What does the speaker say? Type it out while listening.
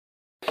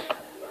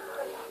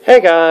Hey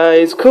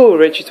guys, cool,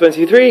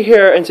 Richie23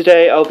 here, and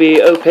today I'll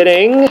be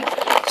opening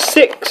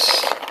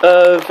 6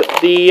 of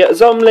the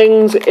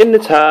Zomblings in the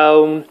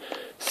Town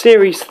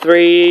Series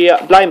 3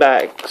 blind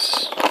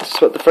bags. This is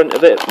what the front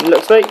of it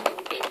looks like.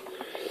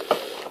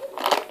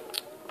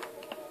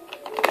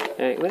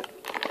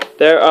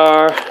 There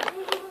are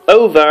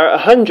over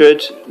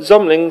 100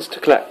 Zomblings to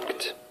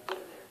collect.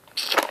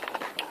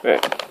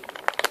 Right.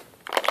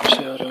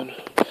 Actually, hold on.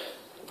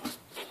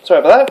 Sorry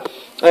about that.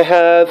 I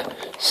have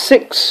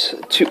 6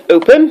 to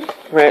open.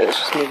 Right, let's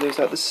just move these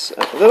out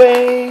of the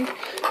way.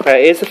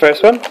 Right, here's the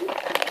first one.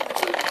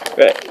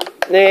 Right,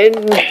 then...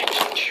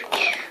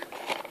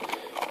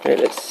 Right,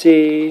 let's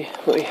see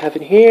what we have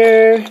in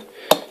here.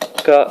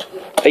 Got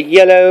a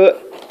yellow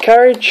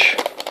carriage.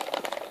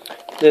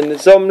 Then the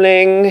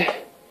Zombling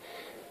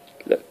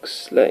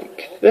looks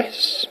like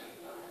this.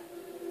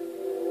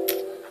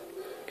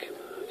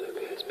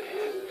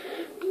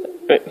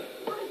 Right.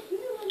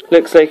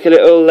 Looks like a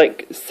little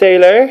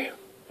sailor,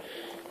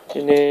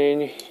 and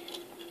then I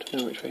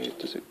don't know which way it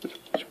does it.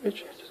 Which way does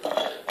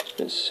it?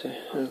 Let's see.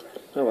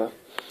 Oh well.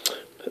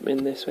 Put them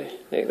in this way,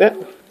 like that,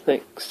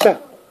 like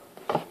so.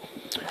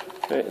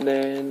 Right, and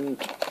then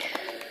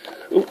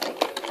let's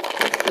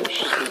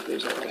just move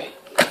those out of the way.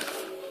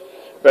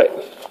 Right,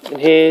 and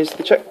here's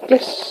the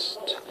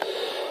checklist.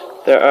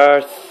 There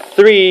are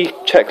 3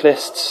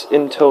 checklists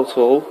in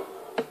total.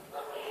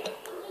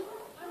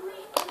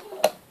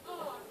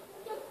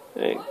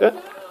 Like that.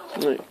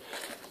 Right.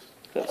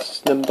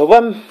 That's number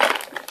 1.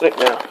 Right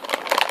now.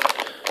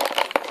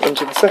 On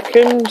to the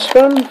second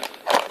one.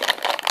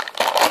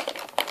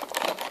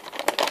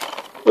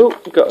 Oh,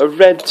 we've got a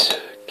red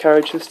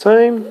carriage this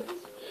time.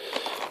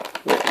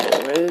 Right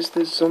now, where's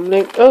the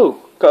Zombling?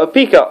 Oh, got a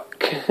peacock.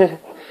 Got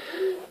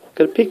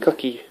a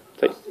peacocky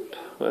type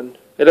one.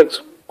 It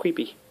looks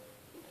creepy.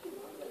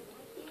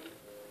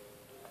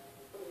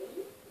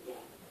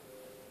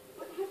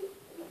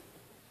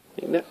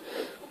 Like that.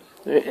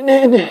 And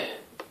then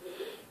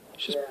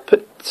just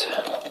put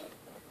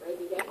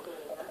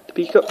the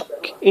peacock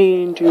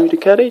into the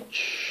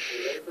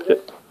carriage.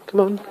 Come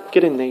on,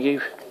 get in there,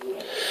 you.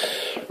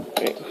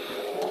 Right.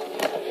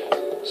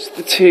 It's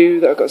the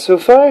 2 that I've got so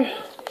far.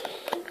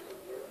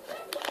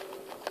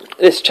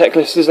 This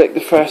checklist is like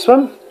the first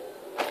one.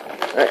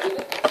 Right.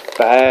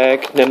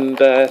 Bag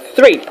number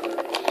 3.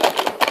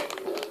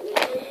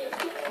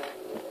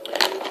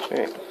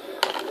 Right.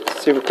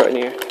 Let's see what we've got in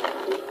here.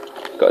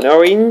 Got an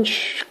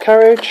orange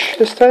carriage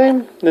this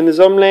time. Then the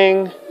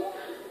Zombling.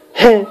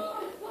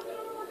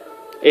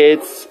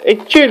 It's a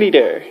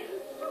cheerleader.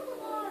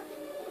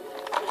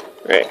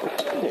 Right,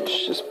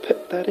 let's just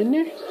put that in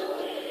there.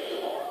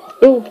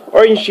 Oh,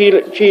 orange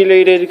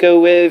cheerleader to go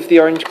with the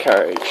orange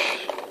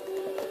carriage.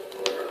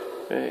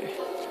 Right,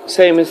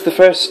 same as the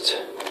first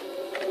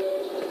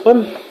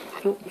one.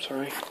 Oh,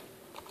 sorry.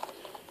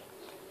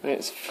 Right,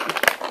 it's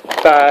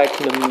bag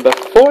number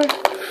 4.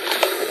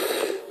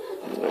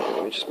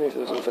 Let me just move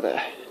those over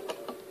there.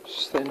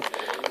 Just then,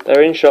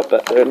 they're in shop,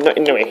 but they're not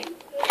in the way.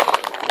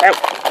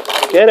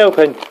 Ow! Get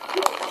open!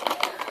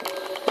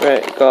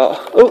 Right,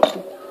 got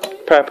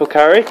purple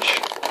carriage.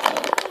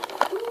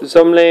 The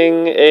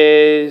Zombling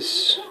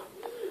is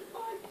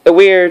a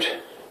weird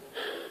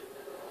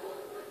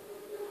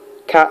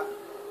cat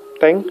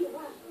thing.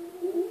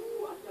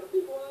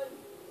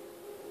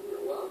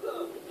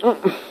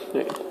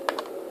 Right.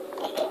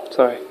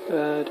 Sorry.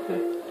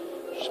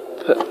 Just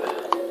put.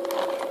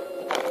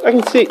 I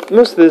can see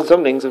most of the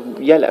Zomblings are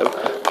yellow.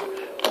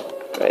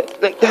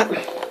 Right, like that.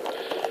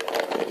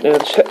 Right, now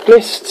the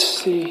checklist,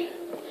 see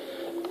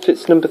if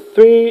it's number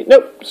 3.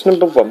 Nope, it's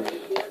number 1.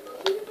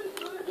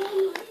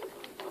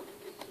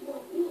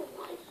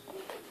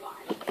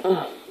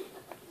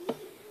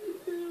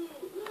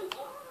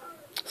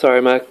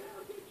 Sorry,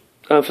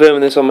 I'm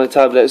filming this on my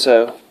tablet,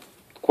 so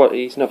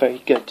quality is not very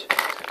good.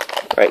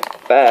 Right,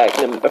 bag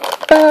number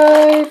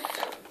 5.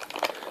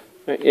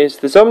 Right, here's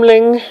the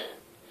Zombling.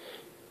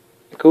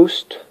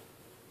 Ghost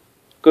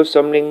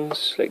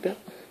Zomblings, like that.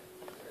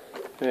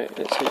 Right,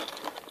 let's see.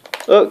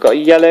 Oh, got a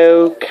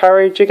yellow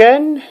carriage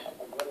again.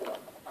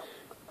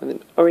 And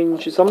an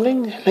orange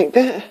Zombling, like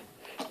that.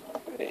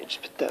 Right,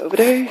 just put that over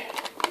there.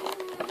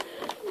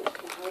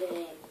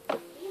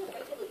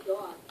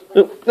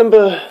 Oh,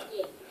 number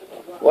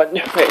 1.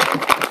 Right.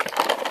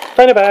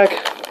 Final bag.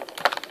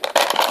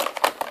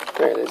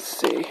 Right, let's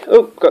see.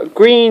 Oh, got a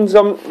green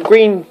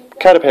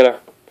caterpillar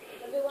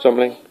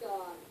Zombling.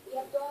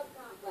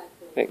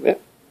 Like that.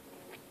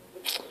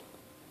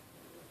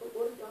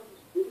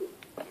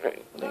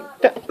 Right, like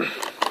that.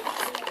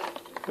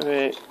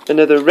 Right,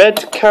 another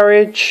red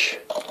carriage.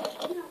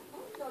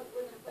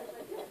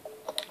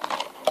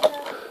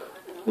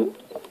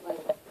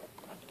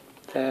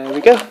 There we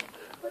go.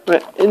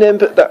 Right, and then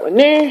put that one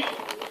there.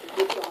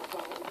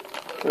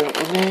 Right,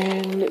 and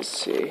then let's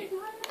see.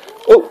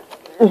 Oh,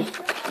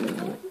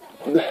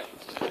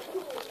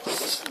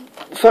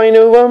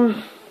 final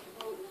one.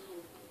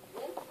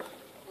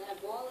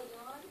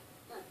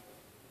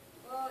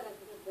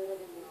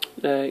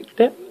 Like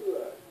that.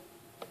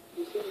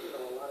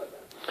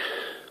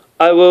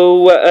 I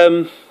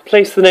will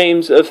place the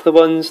names of the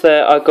ones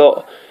that I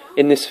got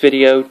in this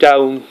video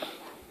down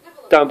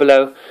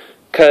below,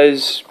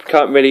 because you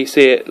can't really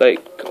see it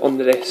like on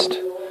the list.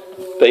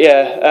 But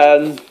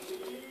yeah,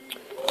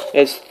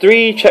 there's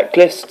 3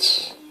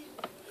 checklists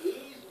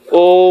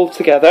all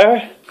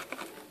together,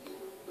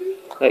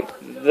 like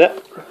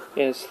that.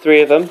 There's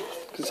 3 of them.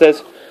 It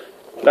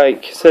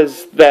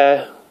says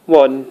there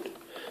 1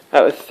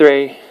 out of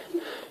 3.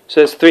 So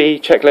there's 3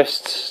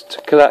 checklists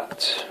to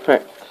collect.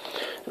 Right,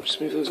 I'll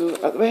just move those all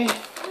out of the way.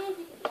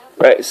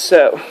 Right,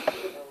 so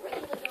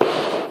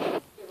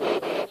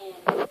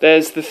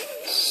there's the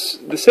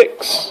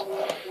 6.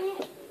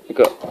 I've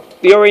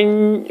got the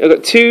orange. I've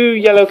got 2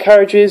 yellow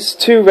carriages,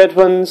 2 red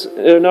ones,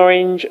 an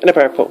orange, and a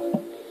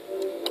purple.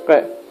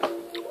 Right.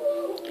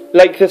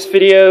 Like this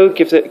video,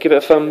 give it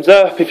a thumbs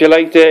up if you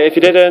liked it. If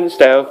you didn't,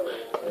 still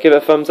give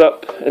it a thumbs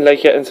up and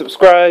like it and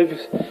subscribe.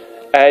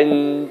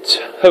 And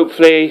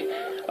hopefully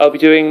I'll be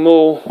doing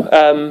more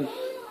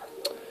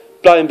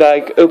blind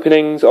bag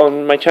openings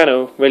on my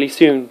channel really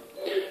soon.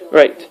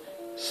 Right,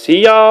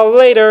 see y'all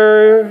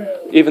later.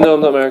 Even though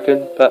I'm not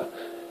American, but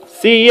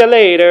see ya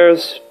later,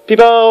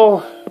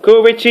 people.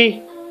 Cool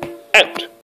Richie, out.